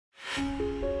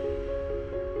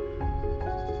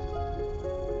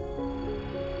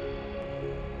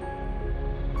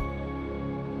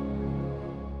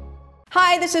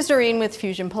Hi, this is Dorene with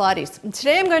Fusion Pilates. And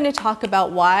today I'm going to talk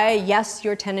about why, yes,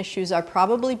 your tennis shoes are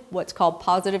probably what's called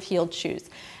positive heeled shoes.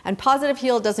 And positive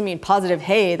heel doesn't mean positive,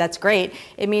 hey, that's great.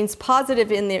 It means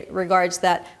positive in the regards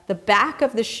that the back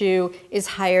of the shoe is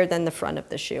higher than the front of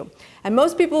the shoe. And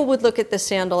most people would look at the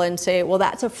sandal and say, well,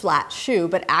 that's a flat shoe,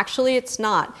 but actually it's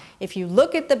not. If you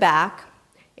look at the back,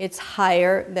 it's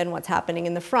higher than what's happening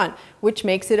in the front, which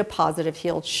makes it a positive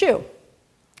heeled shoe.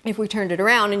 If we turned it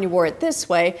around and you wore it this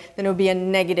way, then it would be a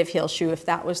negative heel shoe if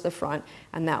that was the front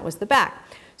and that was the back.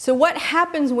 So what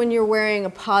happens when you're wearing a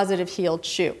positive heeled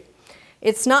shoe?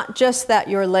 It's not just that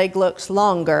your leg looks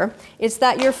longer, it's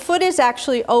that your foot is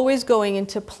actually always going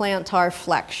into plantar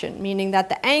flexion, meaning that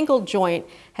the ankle joint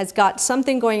has got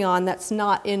something going on that's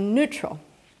not in neutral.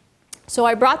 So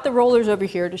I brought the rollers over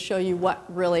here to show you what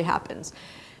really happens.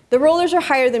 The rollers are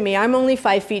higher than me. I'm only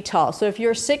 5 feet tall. So if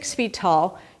you're 6 feet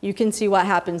tall, you can see what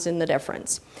happens in the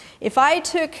difference. If I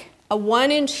took a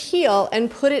 1-inch heel and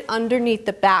put it underneath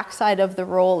the backside of the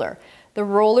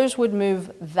rollers would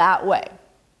move that way.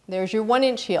 There's your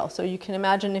 1-inch heel. So you can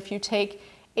imagine if you take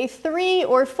a 3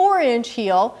 or 4-inch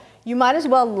heel, you might as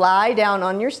well lie down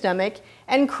on your stomach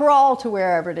and crawl to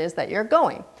wherever it is that you're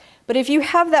going. But if you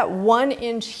have that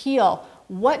 1-inch heel,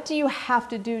 what do you have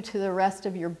to do to the rest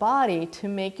of your body to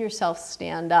make yourself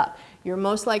stand up? You're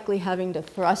most likely having to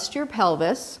thrust your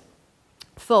pelvis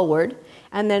forward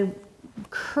and then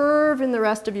curve in the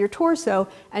rest of your torso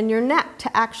and your neck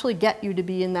to actually get you to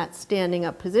be in that standing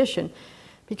up position.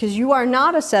 Because you are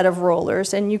not a set of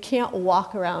rollers and you can't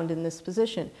walk around in this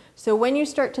position. So when you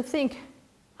start to think,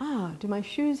 do my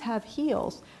shoes have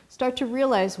heels? Start to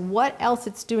realize what else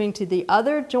it's doing to the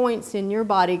other joints in your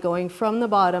body going from the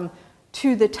bottom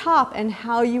to the top and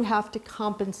how you have to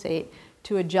compensate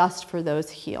to adjust for those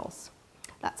heels.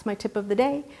 That's my tip of the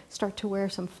day. Start to wear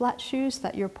some flat shoes so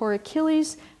that your poor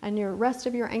Achilles and your rest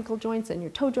of your ankle joints and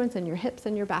your toe joints and your hips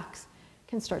and your backs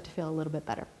can start to feel a little bit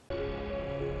better.